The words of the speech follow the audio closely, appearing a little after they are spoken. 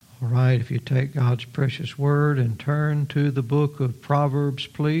All right, if you take God's precious word and turn to the book of Proverbs,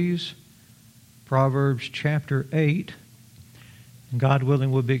 please. Proverbs chapter 8. And God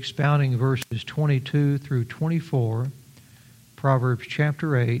willing, we'll be expounding verses 22 through 24. Proverbs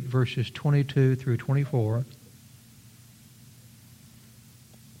chapter 8, verses 22 through 24.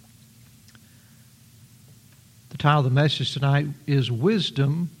 The title of the message tonight is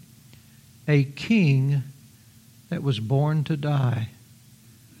Wisdom, a King that was born to die.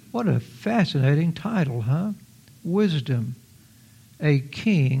 What a fascinating title, huh? Wisdom, a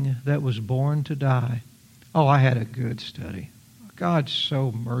King that was born to die. Oh, I had a good study. God's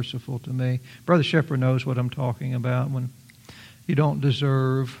so merciful to me. Brother Shepherd knows what I'm talking about when you don't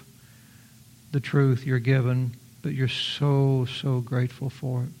deserve the truth you're given, but you're so grateful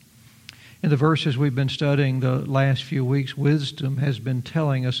for it. In the verses we've been studying the last few weeks, wisdom has been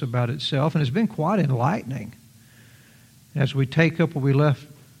telling us about itself, and it's been quite enlightening. As we take up where we left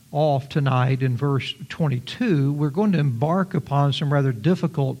off tonight in verse 22, we're going to embark upon some rather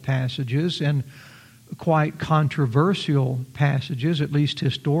difficult passages and quite controversial passages, at least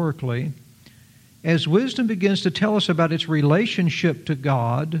historically, as wisdom begins to tell us about its relationship to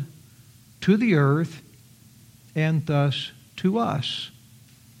God, to the earth, and thus to us.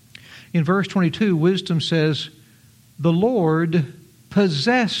 In verse 22, wisdom says, "The Lord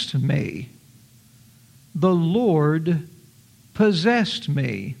possessed me. The Lord possessed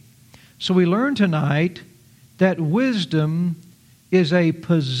me." So we learn tonight that wisdom is a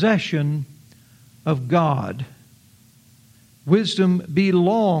possession of God. Wisdom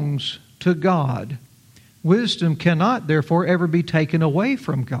belongs to God. Wisdom cannot, therefore, ever be taken away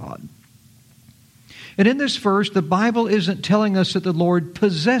from God. And in this verse, the Bible isn't telling us that the Lord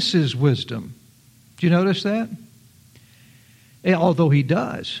possesses wisdom. Do you notice that? Although He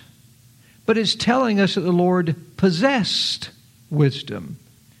does. But it's telling us that the Lord possessed wisdom.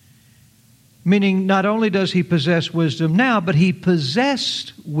 Meaning, not only does He possess wisdom now, but He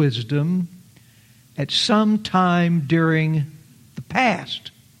possessed wisdom at some time during the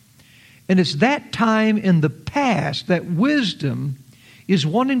past. And it's that time in the past that wisdom is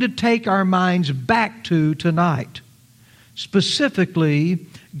wanting to take our minds back to tonight. Specifically,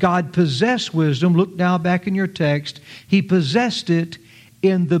 God possessed wisdom. Look now back in your text. He possessed it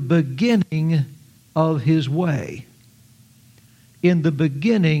in the beginning of His way. In the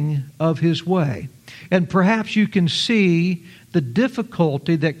beginning of His way. And perhaps you can see the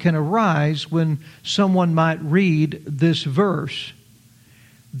difficulty that can arise when someone might read this verse,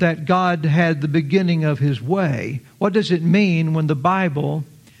 that God had the beginning of His way. What does it mean when the Bible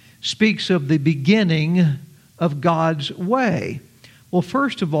speaks of the beginning of God's way? Well,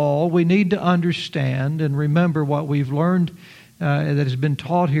 first of all, we need to understand and remember what we've learned that has been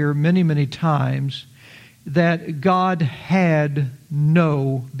taught here many times, that God had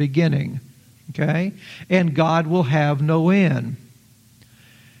no beginning, okay? And God will have no end.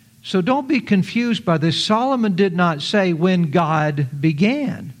 So don't be confused by this. Solomon did not say when God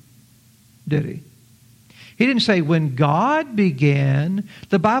began, did he? He didn't say when God began.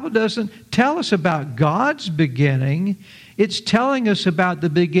 The Bible doesn't tell us about God's beginning. It's telling us about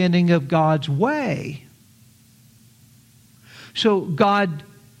the beginning of God's way. So God's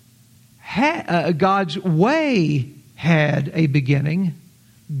way had a beginning.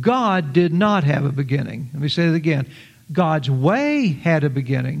 God did not have a beginning. Let me say it again. God's way had a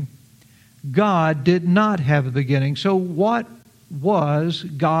beginning. God did not have a beginning. So what was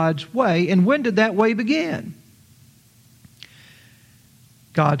God's way, and when did that way begin?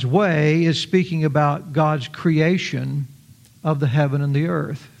 God's way is speaking about God's creation of the heaven and the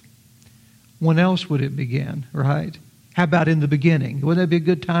earth. When else would it begin, right? How about in the beginning? Wouldn't that be a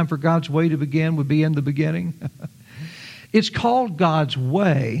good time for God's way to begin, would be in the beginning? It's called God's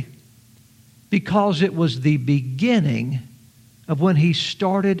way because it was the beginning of when He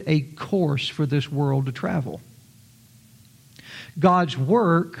started a course for this world to travel. God's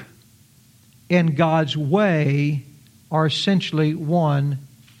work and God's way are essentially one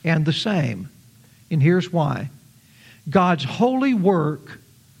and the same. And here's why. God's holy work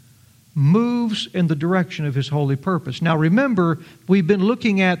moves in the direction of His holy purpose. Now remember, we've been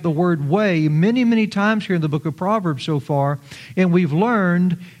looking at the word way many times here in the book of Proverbs so far, and we've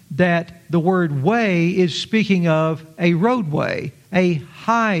learned that the word way is speaking of a roadway, a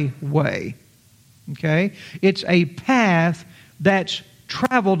highway. Okay? It's a path that's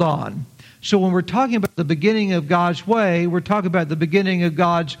traveled on. So when we're talking about the beginning of God's way, we're talking about the beginning of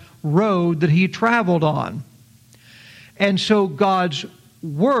God's road that He traveled on. And so God's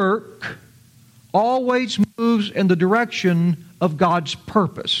work always moves in the direction of God's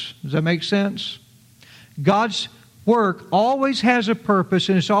purpose. Does that make sense? God's work always has a purpose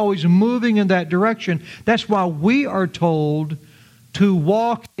and it's always moving in that direction. That's why we are told to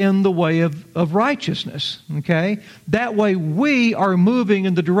walk in the way of righteousness. Okay? That way we are moving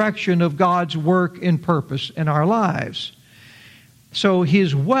in the direction of God's work and purpose in our lives. So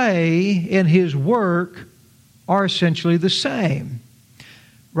His way and His work are essentially the same.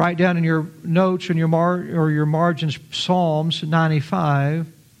 Write down in your notes and your margins Psalms 95.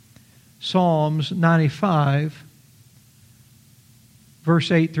 Psalms 95, verse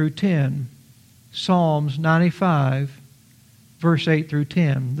 8 through 10. Psalms 95, verse 8 through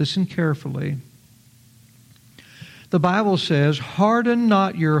 10. Listen carefully. The Bible says, "Harden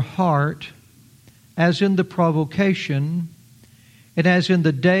not your heart as in the provocation, and as in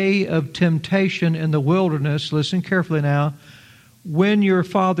the day of temptation in the wilderness." Listen carefully now. "When your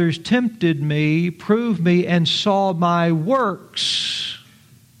fathers tempted me, proved me, and saw my works.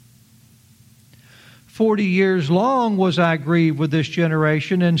 40 years long was I grieved with this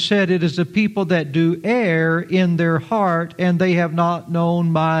generation, and said, It is a people that do err in their heart, and they have not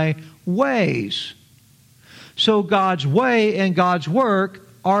known my ways." So God's way and God's work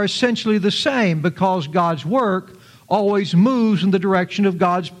are essentially the same, because God's work always moves in the direction of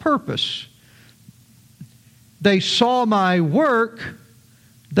God's purpose. "They saw my work,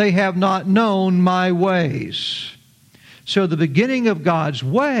 they have not known my ways." So the beginning of God's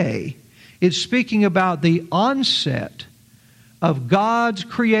way is speaking about the onset of God's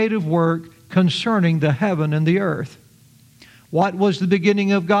creative work concerning the heaven and the earth. What was the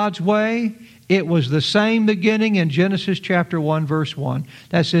beginning of God's way? It was the same beginning in Genesis chapter 1, verse 1.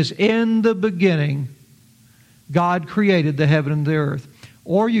 That says, "In the beginning, God created the heaven and the earth."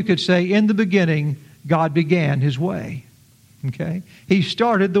 Or you could say, in the beginning, God began His way. Okay? He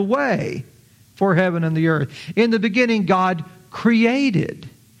started the way for heaven and the earth. In the beginning, God created.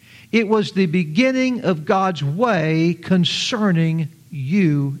 It was the beginning of God's way concerning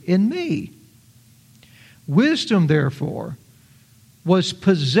you and me. Wisdom, therefore, was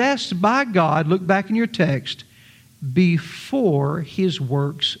possessed by God, look back in your text, before His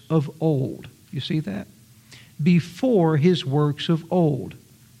works of old. You see that? Before His works of old.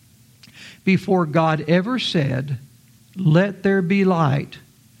 Before God ever said, "Let there be light,"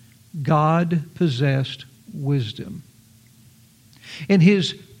 God possessed wisdom. And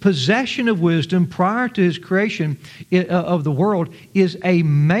His possession of wisdom prior to His creation of the world is a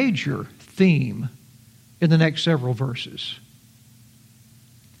major theme in the next several verses.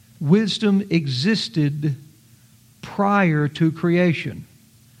 Wisdom existed prior to creation.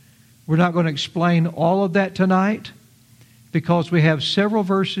 We're not going to explain all of that tonight because we have several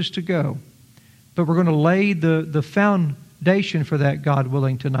verses to go. But we're going to lay the foundation for that, God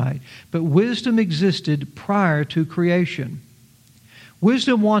willing, tonight. But wisdom existed prior to creation.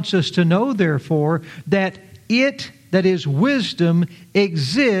 Wisdom wants us to know, therefore, that that is wisdom,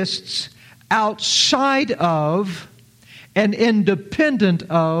 exists outside of and independent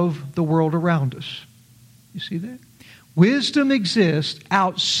of the world around us. You see that? Wisdom exists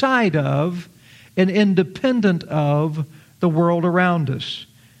outside of and independent of the world around us.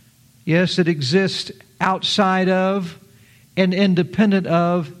 Yes, it exists outside of and independent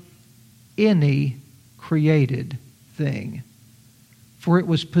of any created thing. For it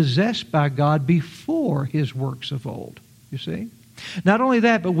was possessed by God before His works of old. You see? Not only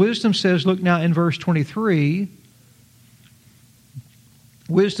that, but wisdom says, look now in verse 23,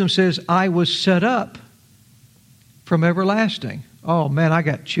 wisdom says, "I was set up from everlasting." Oh man, I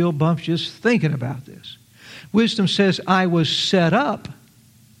got chill bumps just thinking about this. Wisdom says, "I was set up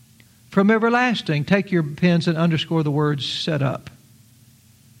from everlasting." Take your pens and underscore the words "set up."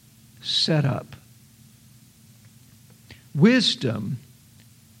 Set up. Wisdom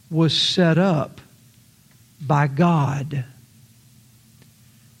was set up by God.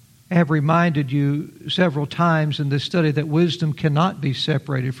 I have reminded you several times in this study that wisdom cannot be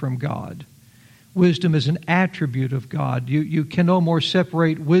separated from God. Wisdom is an attribute of God. You can no more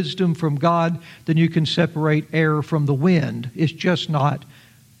separate wisdom from God than you can separate air from the wind. It's just not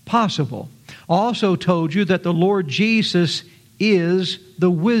possible. I also told you that the Lord Jesus is the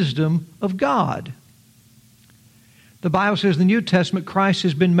wisdom of God. The Bible says in the New Testament, Christ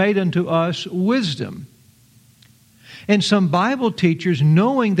has been made unto us wisdom. And some Bible teachers,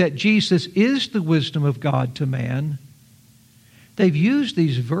 knowing that Jesus is the wisdom of God to man, they've used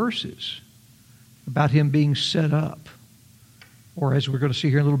these verses about Him being set up, or as we're going to see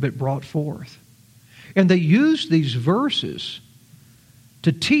here in a little bit, brought forth. And they use these verses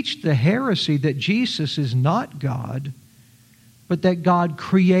to teach the heresy that Jesus is not God, but that God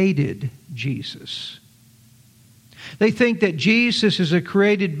created Jesus. They think that Jesus is a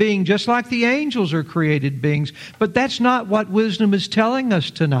created being just like the angels are created beings. But that's not what wisdom is telling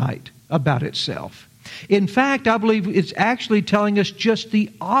us tonight about itself. In fact, I believe it's actually telling us just the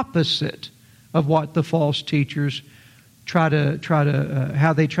opposite of what the false teachers how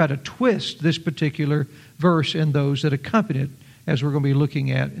they try to twist this particular verse and those that accompany it, as we're going to be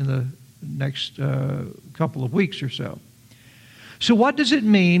looking at in the next couple of weeks or so. So what does it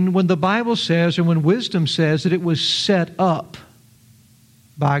mean when the Bible says, or when wisdom says, that it was set up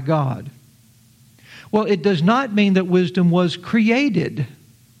by God? Well, it does not mean that wisdom was created.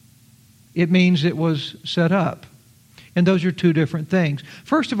 It means it was set up. And those are two different things.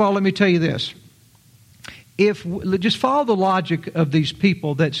 First of all, let me tell you this. Just follow the logic of these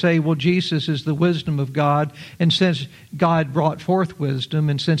people that say, well, Jesus is the wisdom of God, and since God brought forth wisdom,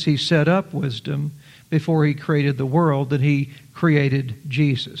 and since He set up wisdom before He created the world, that He created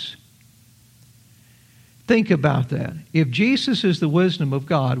Jesus. Think about that. If Jesus is the wisdom of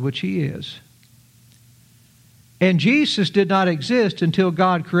God, which He is, and Jesus did not exist until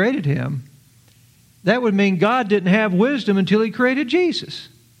God created Him, that would mean God didn't have wisdom until He created Jesus.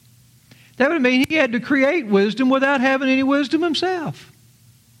 That would mean He had to create wisdom without having any wisdom Himself.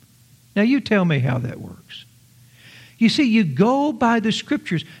 Now you tell me how that works. You see, you go by the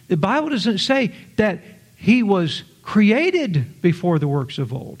Scriptures. The Bible doesn't say that He was created before the works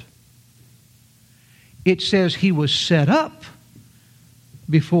of old. It says He was set up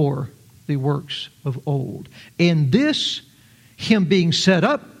before the works of old. And this, Him being set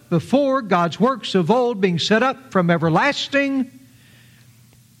up before God's works of old, being set up from everlasting,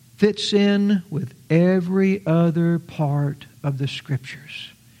 fits in with every other part of the Scriptures.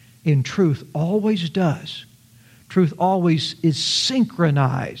 In truth, always does. Truth always is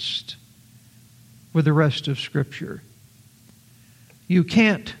synchronized with the rest of Scripture. You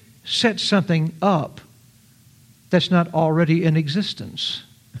can't set something up that's not already in existence.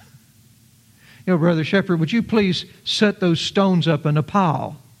 You know, Brother Shepherd, would you please set those stones up in a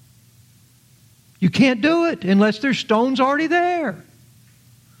pile? You can't do it unless there's stones already there.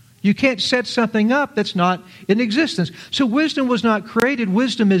 You can't set something up that's not in existence. So wisdom was not created.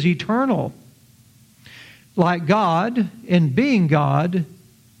 Wisdom is eternal. Like God, and being God,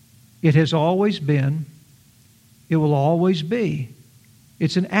 it has always been. It will always be.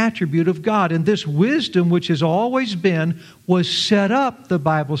 It's an attribute of God. And this wisdom, which has always been, was set up, the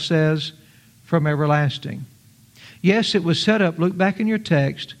Bible says, from everlasting. Yes, it was set up, look back in your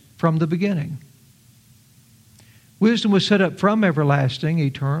text, from the beginning. Wisdom was set up from everlasting,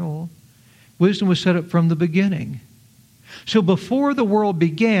 eternal. Wisdom was set up from the beginning. So before the world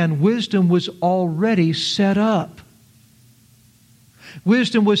began, wisdom was already set up.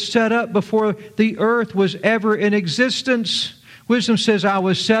 Wisdom was set up before the earth was ever in existence. Wisdom says, I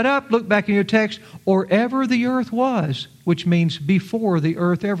was set up, look back in your text, or ever the earth was, which means before the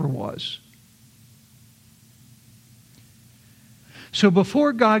earth ever was. So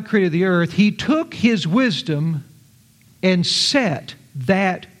before God created the earth, He took His wisdom and set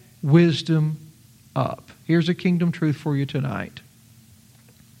that wisdom up. Here's a kingdom truth for you tonight.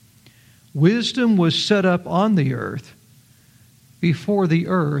 Wisdom was set up on the earth before the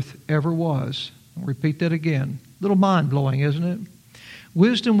earth ever was. I'll repeat that again. A little mind-blowing, isn't it?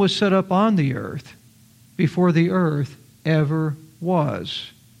 Wisdom was set up on the earth before the earth ever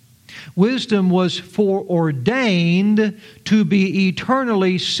was. Wisdom was foreordained to be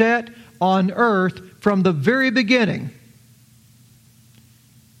eternally set on earth from the very beginning.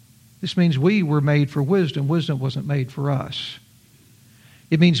 This means we were made for wisdom. Wisdom wasn't made for us.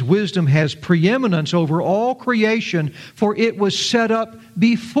 It means wisdom has preeminence over all creation, for it was set up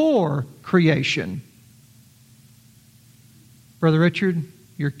before creation. Brother Richard,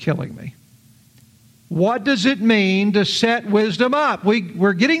 you're killing me. What does it mean to set wisdom up?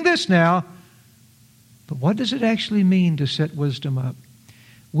 We're getting this now. But what does it actually mean to set wisdom up?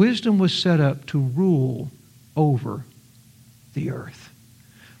 Wisdom was set up to rule over the earth.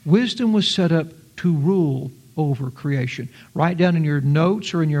 Wisdom was set up to rule over creation. Write down in your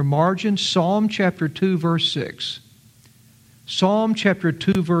notes or in your margin, Psalm chapter 2, verse 6. Psalm chapter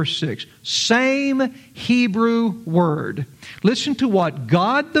 2, verse 6. Same Hebrew word. Listen to what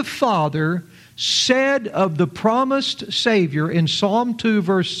God the Father said of the promised Savior in Psalm 2,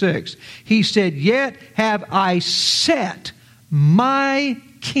 verse 6. He said, Yet have I set my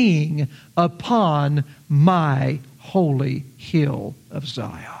King upon my holy hill of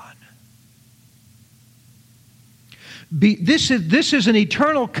Zion. This is an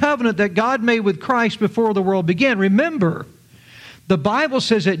eternal covenant that God made with Christ before the world began. Remember, the Bible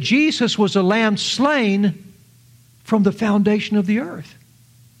says that Jesus was a lamb slain from the foundation of the earth.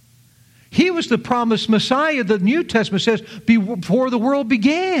 He was the promised Messiah. The New Testament says before the world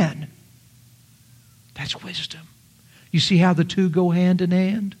began. That's wisdom. You see how the two go hand in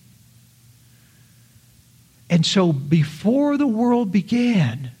hand? And so before the world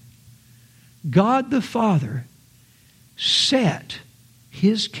began, God the Father set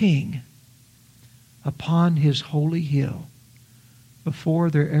His King upon His holy hill before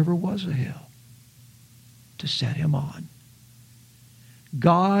there ever was a hill to set Him on.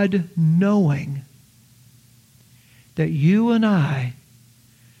 God knowing that you and I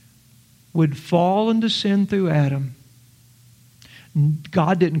would fall into sin through Adam.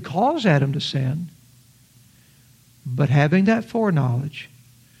 God didn't cause Adam to sin, but having that foreknowledge,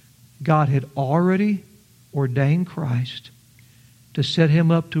 God had already ordained Christ to set Him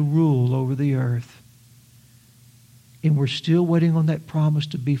up to rule over the earth. And we're still waiting on that promise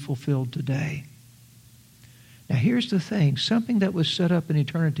to be fulfilled today. Now here's the thing. Something that was set up in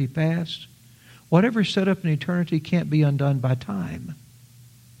eternity past, whatever's set up in eternity can't be undone by time.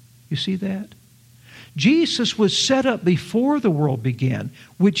 You see that? Jesus was set up before the world began,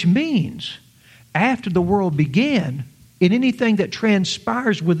 which means after the world began, in anything that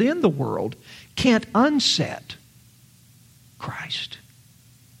transpires within the world can't unset Christ.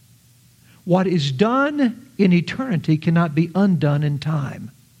 What is done in eternity cannot be undone in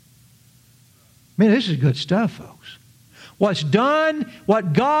time. Man, this is good stuff, folks. What's done,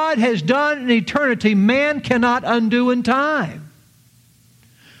 what God has done in eternity, man cannot undo in time.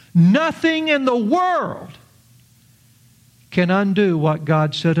 Nothing in the world can undo what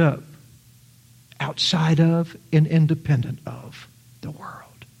God set up outside of and independent of the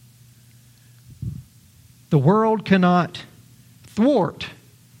world. The world cannot thwart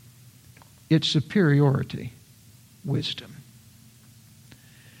its superiority, wisdom.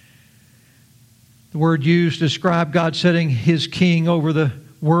 The word used to describe God setting His King over the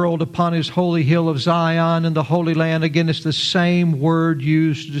world upon His holy hill of Zion in the Holy Land. Again, it's the same word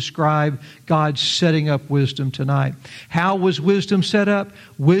used to describe God setting up wisdom tonight. How was wisdom set up?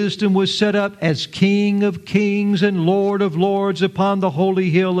 Wisdom was set up as King of kings and Lord of lords upon the holy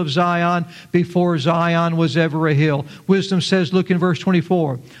hill of Zion before Zion was ever a hill. Wisdom says, look in verse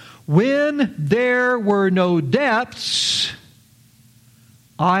 24, when there were no depths,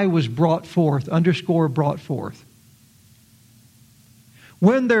 I was brought forth. Underscore brought forth.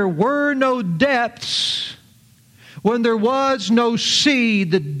 When there were no depths, when there was no sea,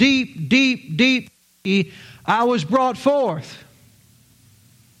 the deep, deep, deep sea, I was brought forth.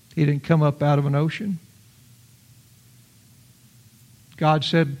 He didn't come up out of an ocean. God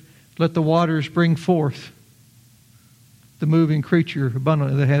said, let the waters bring forth the moving creature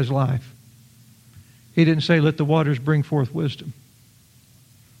abundantly that has life. He didn't say, let the waters bring forth wisdom.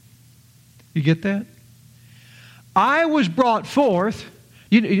 You get that? I was brought forth.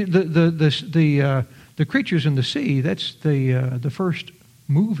 The creatures in the sea, that's the first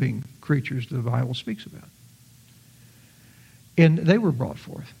moving creatures the Bible speaks about. And they were brought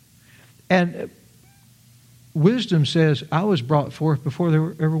forth. And wisdom says, I was brought forth before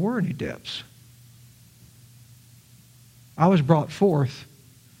there ever were any depths. I was brought forth,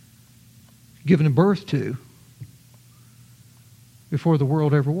 given birth to, before the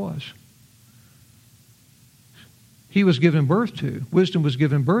world ever was. He was given birth to. Wisdom was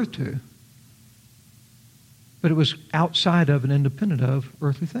given birth to. But it was outside of and independent of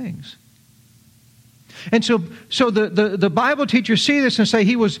earthly things. And so the Bible teachers see this and say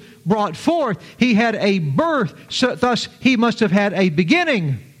he was brought forth. He had a birth. So thus he must have had a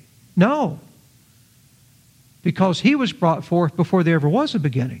beginning. No. Because he was brought forth before there ever was a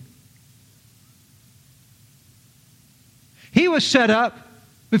beginning. He was set up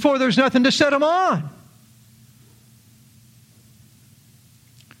before there was nothing to set him on.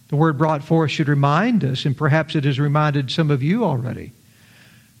 The word brought forth should remind us, and perhaps it has reminded some of you already,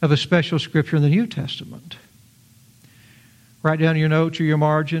 of a special scripture in the New Testament. Write down your notes or your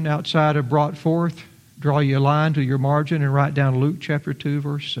margin outside of brought forth. Draw you a line to your margin and write down Luke chapter 2,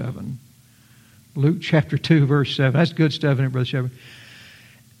 verse 7. Luke chapter 2, verse 7. That's good stuff, isn't it, Brother Shepherd?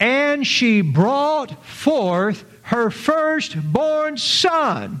 And she brought forth her firstborn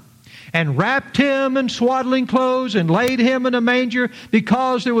son, and wrapped him in swaddling clothes and laid him in a manger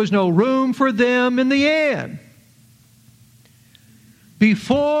because there was no room for them in the inn.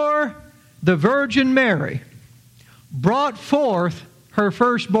 Before the Virgin Mary brought forth her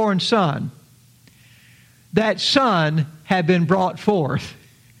firstborn son, that son had been brought forth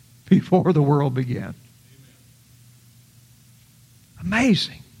before the world began.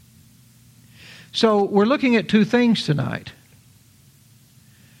 Amazing. So we're looking at two things tonight.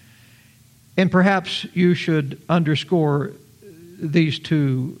 And perhaps you should underscore these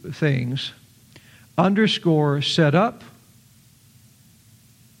two things. Underscore set up.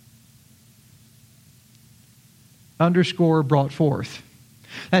 Underscore brought forth.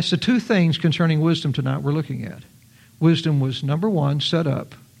 That's the two things concerning wisdom tonight we're looking at. Wisdom was, number one, set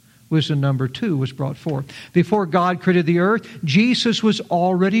up. Wisdom, number two, was brought forth. Before God created the earth, Jesus was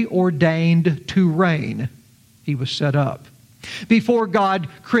already ordained to reign. He was set up. Before God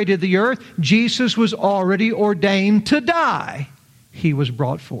created the earth, Jesus was already ordained to die. He was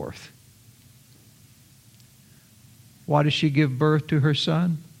brought forth. Why did she give birth to her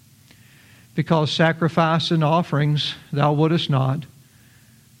son? Because sacrifice and offerings thou wouldest not,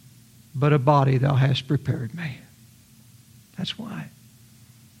 but a body thou hast prepared me. That's why.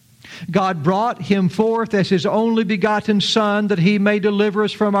 God brought him forth as his only begotten Son, that he may deliver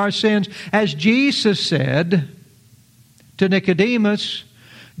us from our sins. As Jesus said to Nicodemus,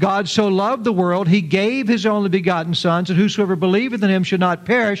 God so loved the world, he gave his only begotten Son, that whosoever believeth in him should not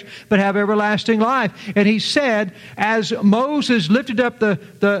perish, but have everlasting life. And he said, as Moses lifted up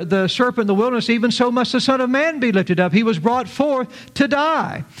the serpent in the wilderness, even so must the Son of Man be lifted up. He was brought forth to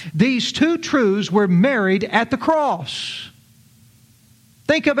die. These two truths were married at the cross.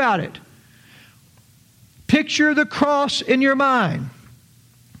 Think about it. Picture the cross in your mind.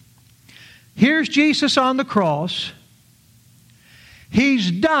 Here's Jesus on the cross.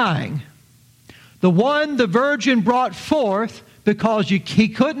 He's dying. The one the virgin brought forth, because he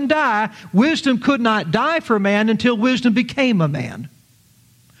couldn't die. Wisdom could not die for man until wisdom became a man.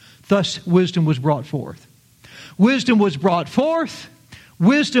 Thus, wisdom was brought forth. Wisdom was brought forth.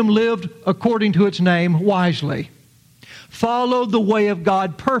 Wisdom lived according to its name wisely. Followed the way of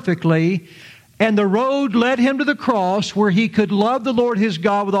God perfectly, and the road led him to the cross where he could love the Lord his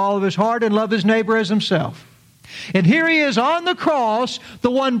God with all of his heart and love his neighbor as himself. And here he is on the cross, the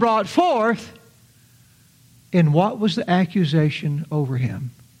one brought forth. And what was the accusation over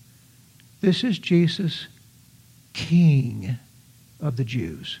him? This is Jesus, King of the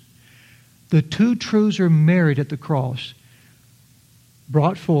Jews. The two truths are married at the cross.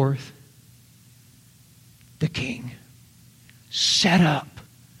 Brought forth the King. Set up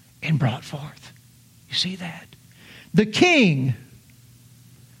and brought forth. You see that? The King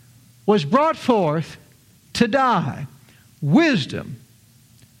was brought forth to die. Wisdom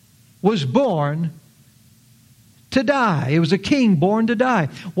was born to die. It was a king born to die.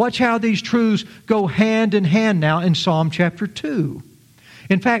 Watch how these truths go hand in hand now in Psalm chapter 2.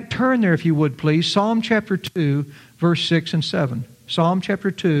 In fact, turn there if you would please. Psalm chapter 2, verse 6 and 7. Psalm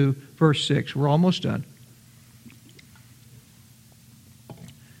chapter 2, verse 6. We're almost done.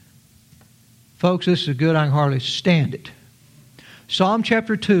 Folks, this is good. I can hardly stand it. Psalm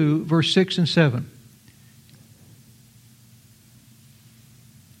chapter 2, verse 6 and 7.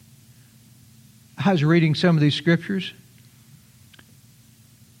 I was reading some of these scriptures,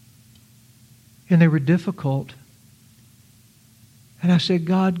 and they were difficult. And I said,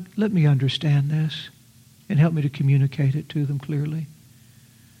 God, let me understand this and help me to communicate it to them clearly.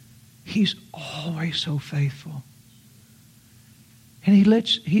 He's always so faithful. And He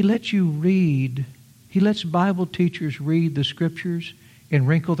lets you read. He lets Bible teachers read the scriptures and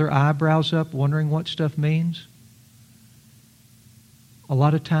wrinkle their eyebrows up wondering what stuff means. A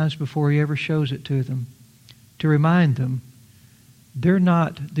lot of times before He ever shows it to them, to remind them they're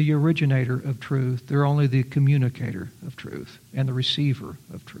not the originator of truth. They're only the communicator of truth and the receiver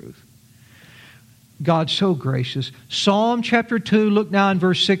of truth. God's so gracious. Psalm chapter 2, look now in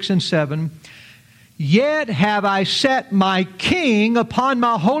verse 6 and 7. Yet have I set my King upon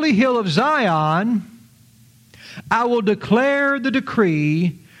my holy hill of Zion. I will declare the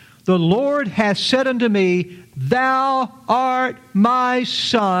decree. The Lord hath said unto me, Thou art my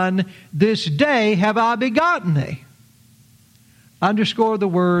Son. This day have I begotten thee. Underscore the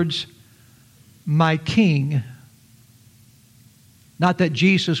words, my King. Not that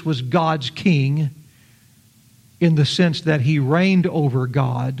Jesus was God's King in the sense that He reigned over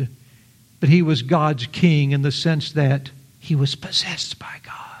God, but He was God's King in the sense that He was possessed by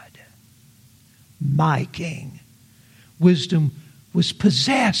God. My King. Wisdom was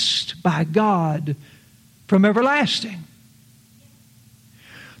possessed by God from everlasting.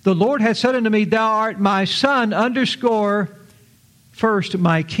 The Lord hath said unto me, Thou art my Son. Underscore first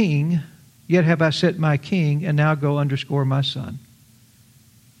my King. Yet have I set my King. And now go underscore my Son.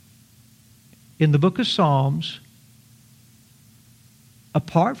 In the book of Psalms,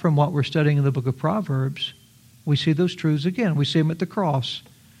 apart from what we're studying in the book of Proverbs, we see those truths again. We see them at the cross.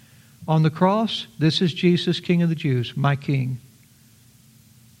 On the cross, this is Jesus, King of the Jews, my King.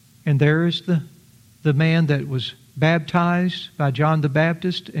 And there is the man that was baptized by John the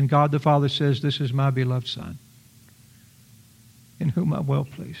Baptist, and God the Father says, This is my beloved Son. in whom I'm well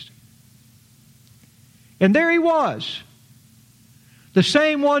pleased. And there he was. The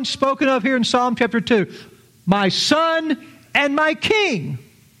same one spoken of here in Psalm chapter 2. My son and my king.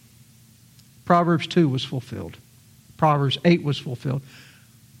 Proverbs 2 was fulfilled. Proverbs 8 was fulfilled.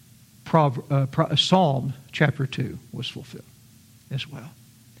 Psalm chapter 2 was fulfilled as well.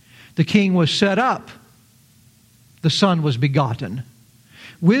 The king was set up. The son was begotten.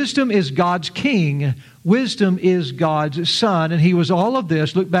 Wisdom is God's king. Wisdom is God's son. And he was all of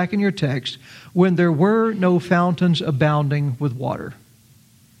this, look back in your text, when there were no fountains abounding with water.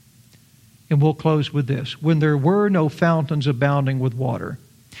 And we'll close with this. When there were no fountains abounding with water.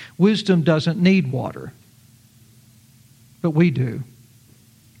 Wisdom doesn't need water. But we do.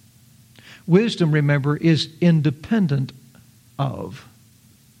 Wisdom, remember, is independent of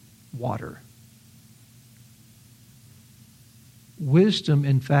water. Wisdom,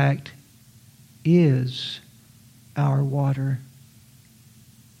 in fact, is our water.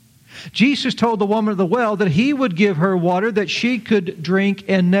 Jesus told the woman at the well that He would give her water that she could drink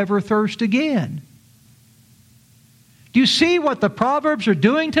and never thirst again. Do you see what the Proverbs are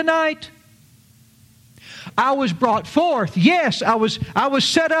doing tonight? I was brought forth, yes. I was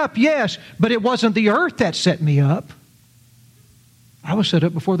set up, yes. But it wasn't the earth that set me up. I was set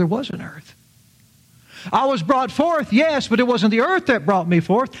up before there was an earth. I was brought forth, yes, but it wasn't the earth that brought me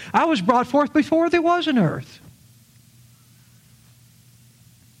forth. I was brought forth before there was an earth.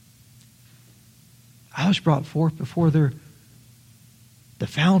 I was brought forth before the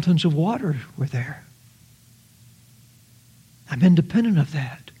fountains of water were there. I'm independent of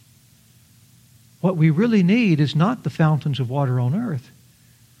that. What we really need is not the fountains of water on earth.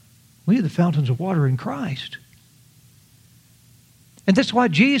 We need the fountains of water in Christ. And that's why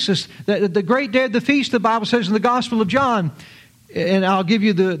Jesus, the great day of the feast, the Bible says in the Gospel of John, and I'll give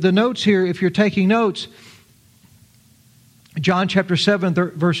you the notes here if you're taking notes. John chapter 7,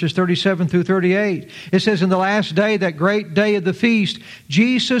 verses 37 through 38. It says, in the last day, that great day of the feast,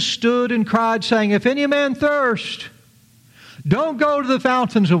 Jesus stood and cried, saying, if any man thirst, don't go to the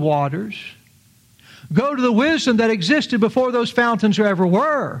fountains of waters. Go to the wisdom that existed before those fountains ever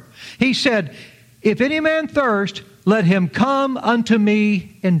were. He said, if any man thirst, let him come unto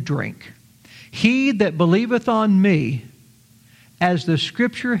me and drink. He that believeth on me, as the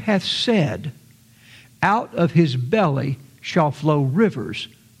Scripture hath said, out of his belly shall flow rivers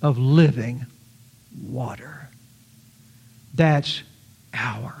of living water. That's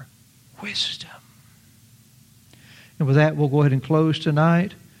our wisdom. And with that, we'll go ahead and close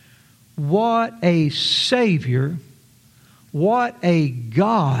tonight. What a Savior, what a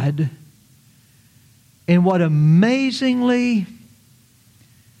God, and what amazingly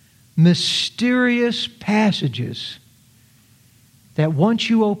mysterious passages that once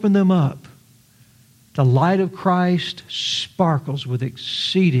you open them up, the light of Christ sparkles with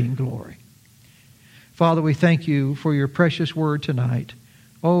exceeding glory. Father, we thank you for your precious word tonight.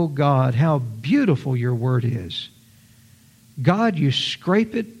 Oh God, how beautiful your word is. God, you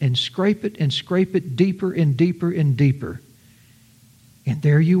scrape it and scrape it and scrape it deeper and deeper and deeper. And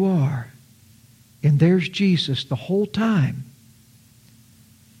there you are. And there's Jesus the whole time.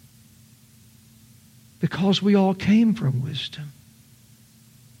 Because we all came from wisdom.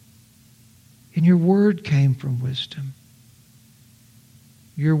 And your word came from wisdom.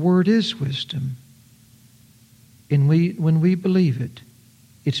 Your word is wisdom. And when we believe it,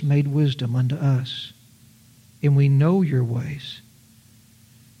 it's made wisdom unto us. And we know your ways.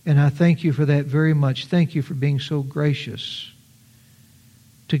 And I thank you for that very much. Thank you for being so gracious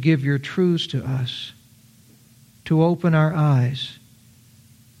to give your truths to us, to open our eyes,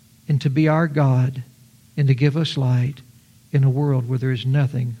 and to be our God, and to give us light in a world where there is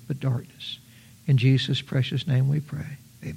nothing but darkness. In Jesus' precious name we pray.